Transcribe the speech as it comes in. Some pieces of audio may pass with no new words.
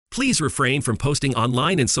Please refrain from posting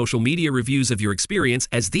online and social media reviews of your experience,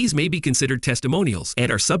 as these may be considered testimonials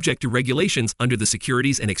and are subject to regulations under the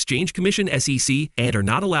Securities and Exchange Commission (SEC) and are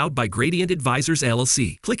not allowed by Gradient Advisors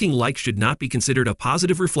LLC. Clicking like should not be considered a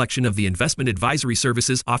positive reflection of the investment advisory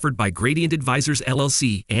services offered by Gradient Advisors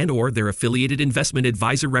LLC and/or their affiliated investment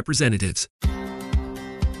advisor representatives.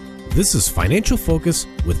 This is Financial Focus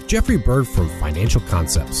with Jeffrey Bird from Financial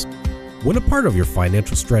Concepts. When a part of your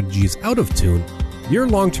financial strategy is out of tune, your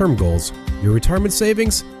long-term goals, your retirement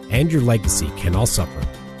savings, and your legacy can all suffer.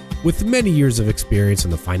 With many years of experience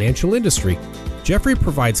in the financial industry, Jeffrey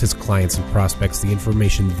provides his clients and prospects the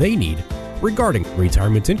information they need regarding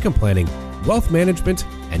retirement income planning, wealth management,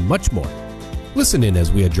 and much more. Listen in as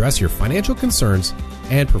we address your financial concerns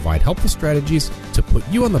and provide helpful strategies to put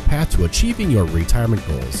you on the path to achieving your retirement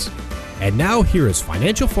goals. And now, here is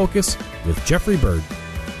Financial Focus with Jeffrey Bird.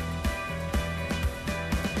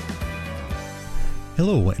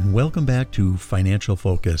 Hello and welcome back to Financial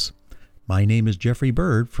Focus. My name is Jeffrey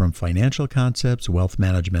Bird from Financial Concepts Wealth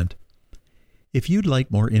Management. If you'd like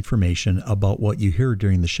more information about what you hear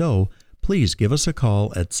during the show, please give us a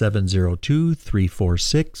call at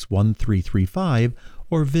 702-346-1335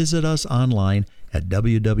 or visit us online at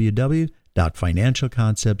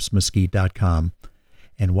www.financialconceptsmesquite.com.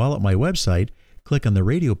 And while at my website, click on the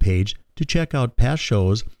radio page to check out past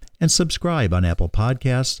shows and subscribe on Apple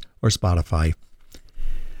Podcasts or Spotify.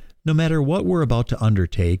 No matter what we're about to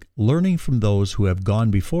undertake, learning from those who have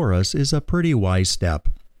gone before us is a pretty wise step.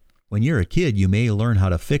 When you're a kid, you may learn how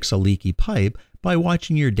to fix a leaky pipe by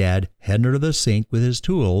watching your dad head under the sink with his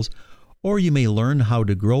tools, or you may learn how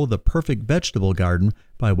to grow the perfect vegetable garden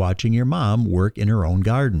by watching your mom work in her own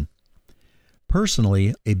garden.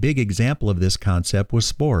 Personally, a big example of this concept was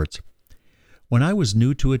sports. When I was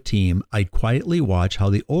new to a team, I'd quietly watch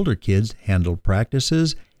how the older kids handled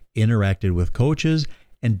practices, interacted with coaches,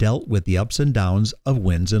 and dealt with the ups and downs of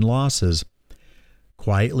wins and losses.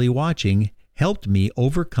 Quietly watching helped me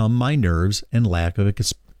overcome my nerves and lack of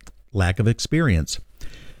experience.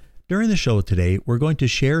 During the show today, we're going to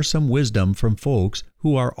share some wisdom from folks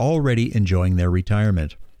who are already enjoying their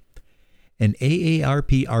retirement. An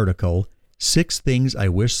AARP article, 6 Things I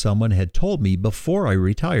Wish Someone Had Told Me Before I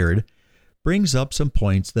Retired, brings up some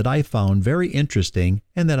points that I found very interesting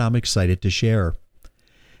and that I'm excited to share.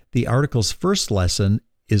 The article's first lesson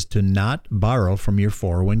is to not borrow from your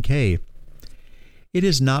 401k. It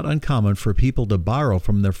is not uncommon for people to borrow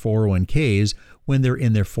from their 401ks when they're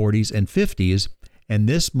in their 40s and 50s, and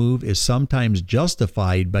this move is sometimes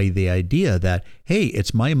justified by the idea that, hey,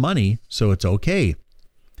 it's my money, so it's okay.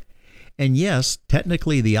 And yes,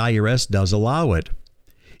 technically the IRS does allow it.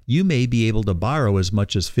 You may be able to borrow as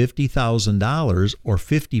much as $50,000 or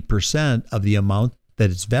 50% of the amount that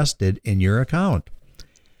is vested in your account.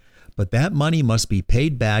 But that money must be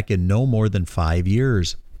paid back in no more than 5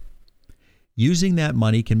 years. Using that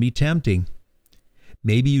money can be tempting.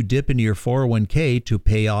 Maybe you dip into your 401k to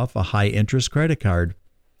pay off a high-interest credit card.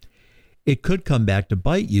 It could come back to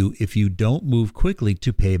bite you if you don't move quickly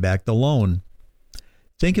to pay back the loan.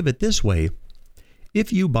 Think of it this way.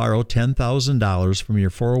 If you borrow $10,000 from your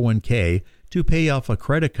 401k to pay off a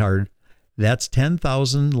credit card, that's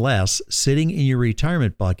 $10,000 less sitting in your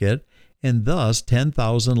retirement bucket, and thus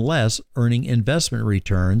 $10,000 less earning investment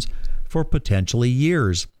returns for potentially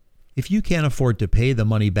years. If you can't afford to pay the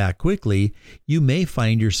money back quickly, you may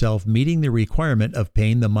find yourself meeting the requirement of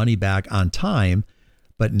paying the money back on time,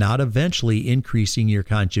 but not eventually increasing your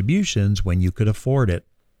contributions when you could afford it.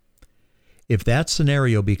 If that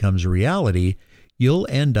scenario becomes reality, you'll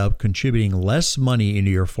end up contributing less money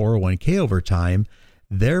into your 401k over time,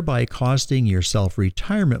 thereby costing yourself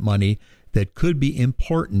retirement money that could be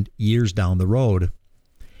important years down the road.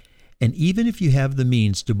 And even if you have the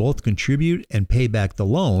means to both contribute and pay back the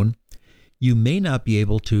loan, you may not be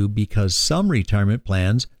able to because some retirement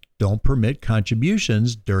plans don't permit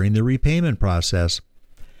contributions during the repayment process.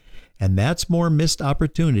 And that's more missed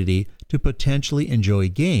opportunity to potentially enjoy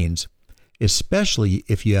gains, especially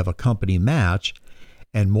if you have a company match,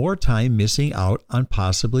 and more time missing out on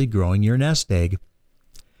possibly growing your nest egg.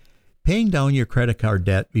 Paying down your credit card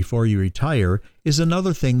debt before you retire is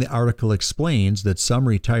another thing the article explains that some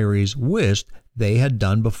retirees wished they had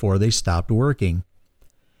done before they stopped working.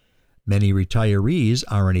 Many retirees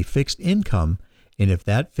are on a fixed income, and if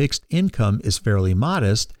that fixed income is fairly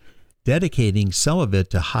modest, dedicating some of it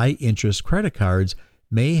to high-interest credit cards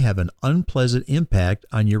may have an unpleasant impact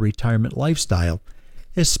on your retirement lifestyle,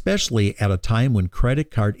 especially at a time when credit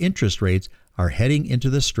card interest rates are heading into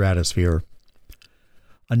the stratosphere.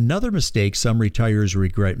 Another mistake some retirees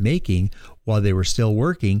regret making while they were still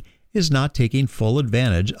working is not taking full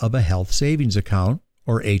advantage of a health savings account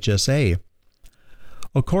or HSA.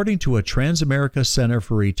 According to a Transamerica Center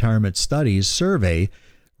for Retirement Studies survey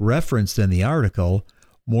referenced in the article,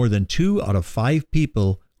 more than 2 out of 5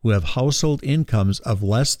 people who have household incomes of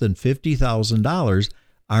less than $50,000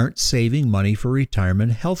 aren't saving money for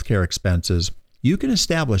retirement healthcare expenses. You can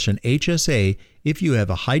establish an HSA if you have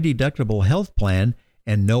a high deductible health plan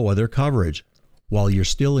and no other coverage. While you're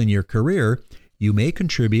still in your career, you may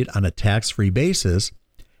contribute on a tax-free basis,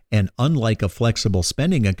 and unlike a flexible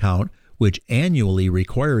spending account, which annually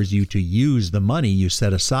requires you to use the money you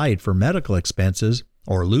set aside for medical expenses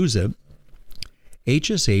or lose it,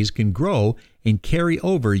 HSAs can grow and carry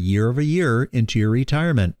over year over year into your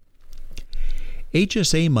retirement.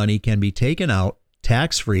 HSA money can be taken out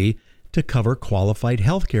tax-free to cover qualified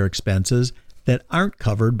healthcare expenses that aren't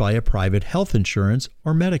covered by a private health insurance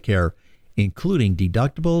or Medicare, including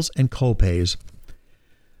deductibles and copays.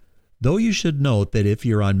 Though you should note that if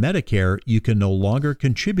you're on Medicare, you can no longer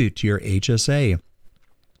contribute to your HSA.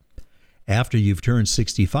 After you've turned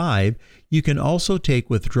 65, you can also take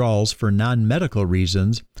withdrawals for non-medical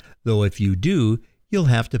reasons, though if you do, you'll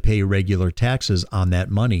have to pay regular taxes on that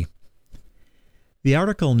money. The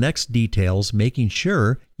article next details making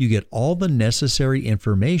sure you get all the necessary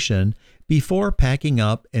information before packing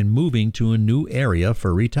up and moving to a new area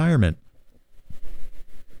for retirement.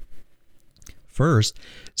 First,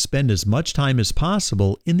 spend as much time as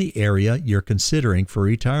possible in the area you're considering for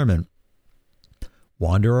retirement.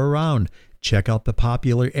 Wander around, check out the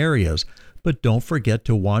popular areas, but don't forget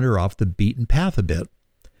to wander off the beaten path a bit.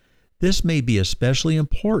 This may be especially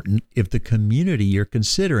important if the community you're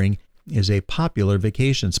considering is a popular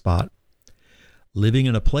vacation spot. Living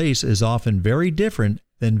in a place is often very different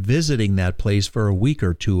than visiting that place for a week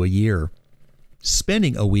or two a year.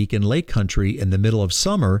 Spending a week in Lake Country in the middle of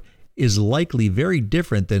summer is likely very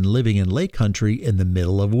different than living in Lake Country in the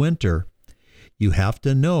middle of winter. You have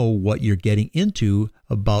to know what you're getting into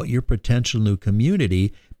about your potential new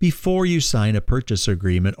community before you sign a purchase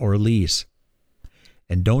agreement or lease.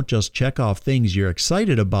 And don't just check off things you're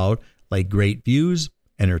excited about, like great views,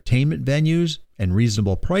 entertainment venues, and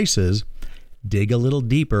reasonable prices. Dig a little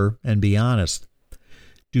deeper and be honest.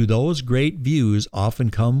 Do those great views often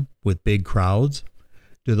come with big crowds?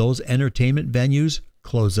 Do those entertainment venues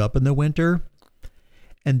close up in the winter?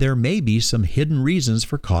 And there may be some hidden reasons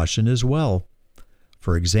for caution as well.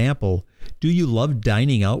 For example, do you love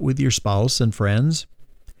dining out with your spouse and friends?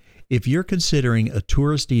 If you're considering a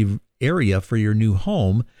touristy area for your new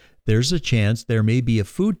home, there's a chance there may be a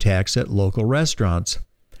food tax at local restaurants.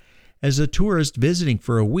 As a tourist visiting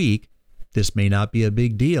for a week, this may not be a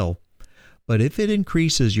big deal. But if it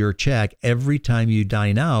increases your check every time you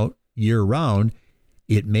dine out year-round,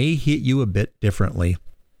 it may hit you a bit differently.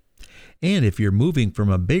 And if you're moving from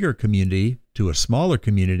a bigger community to a smaller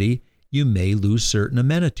community, you may lose certain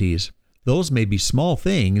amenities. Those may be small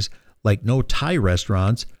things like no Thai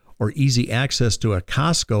restaurants or easy access to a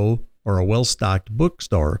Costco or a well-stocked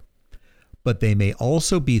bookstore. But they may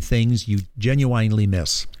also be things you genuinely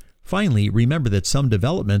miss. Finally, remember that some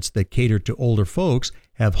developments that cater to older folks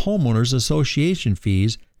have homeowners association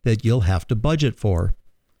fees that you'll have to budget for.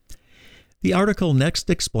 The article next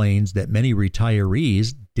explains that many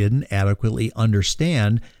retirees didn't adequately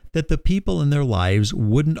understand that the people in their lives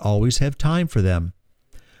wouldn't always have time for them.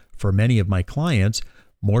 For many of my clients,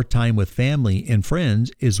 more time with family and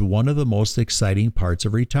friends is one of the most exciting parts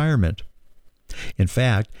of retirement. In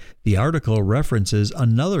fact, the article references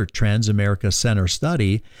another Transamerica Center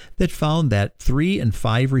study that found that 3 in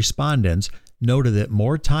 5 respondents noted that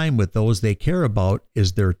more time with those they care about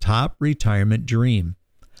is their top retirement dream.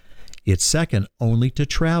 It's second only to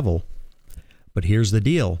travel. But here's the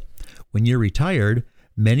deal. When you're retired,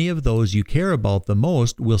 many of those you care about the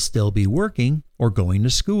most will still be working or going to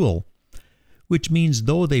school, which means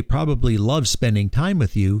though they probably love spending time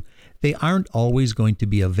with you, they aren't always going to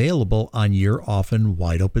be available on your often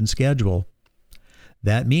wide-open schedule.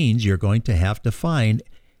 That means you're going to have to find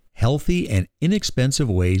healthy and inexpensive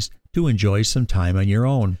ways to enjoy some time on your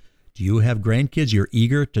own. Do you have grandkids you're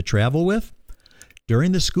eager to travel with?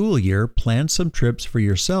 During the school year, plan some trips for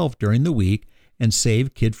yourself during the week and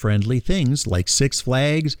save kid-friendly things like Six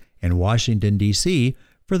Flags and Washington, D.C.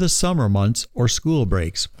 for the summer months or school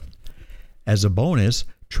breaks. As a bonus,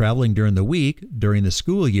 traveling during the week during the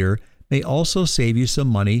school year may also save you some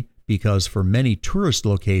money because for many tourist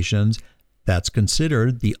locations, that's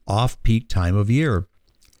considered the off-peak time of year.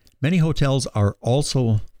 Many hotels are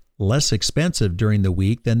also less expensive during the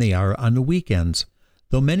week than they are on the weekends.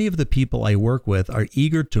 Though many of the people I work with are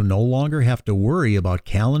eager to no longer have to worry about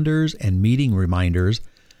calendars and meeting reminders,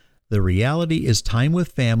 the reality is time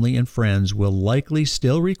with family and friends will likely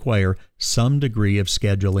still require some degree of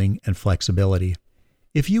scheduling and flexibility.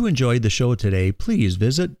 If you enjoyed the show today, please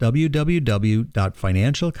visit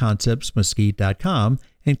www.financialconceptsmesquite.com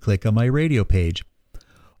and click on my radio page.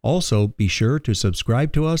 Also, be sure to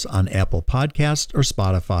subscribe to us on Apple Podcasts or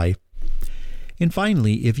Spotify. And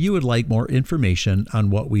finally, if you would like more information on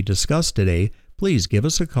what we discussed today, please give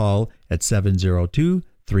us a call at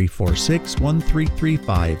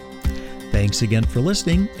 702-346-1335. Thanks again for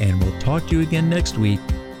listening, and we'll talk to you again next week.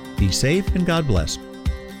 Be safe and God bless.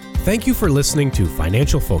 Thank you for listening to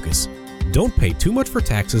Financial Focus. Don't pay too much for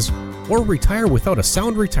taxes or retire without a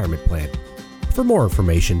sound retirement plan. For more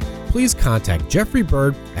information, please contact Jeffrey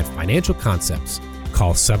Bird at Financial Concepts.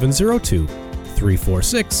 Call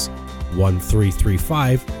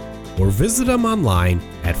 702-346-1335 or visit them online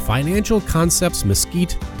at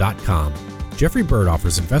financialconceptsmesquite.com. Jeffrey Bird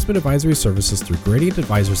offers investment advisory services through Gradient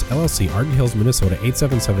Advisors, LLC, Arden Hills, Minnesota,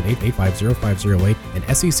 877-885-0508, and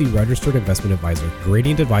SEC Registered Investment Advisor.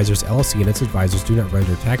 Gradient Advisors, LLC, and its advisors do not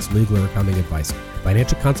render tax, legal, or accounting advice.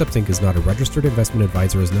 Financial Concepts, Inc. is not a registered investment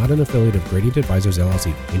advisor, is not an affiliate of Gradient Advisors,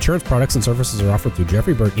 LLC. Insurance products and services are offered through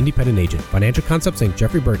Jeffrey Bird, independent agent. Financial Concepts, Inc.,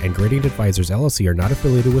 Jeffrey Bird, and Gradient Advisors, LLC are not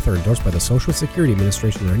affiliated with or endorsed by the Social Security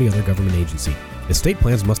Administration or any other government agency. Estate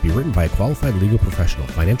plans must be written by a qualified legal professional.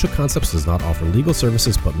 Financial Concepts does not offer legal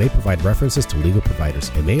services but may provide references to legal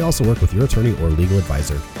providers. It may also work with your attorney or legal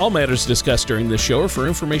advisor. All matters discussed during this show are for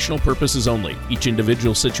informational purposes only. Each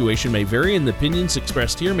individual situation may vary, and the opinions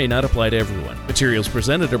expressed here may not apply to everyone. Materials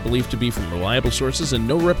presented are believed to be from reliable sources, and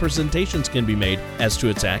no representations can be made as to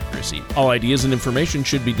its accuracy. All ideas and information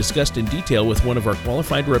should be discussed in detail with one of our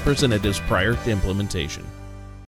qualified representatives prior to implementation.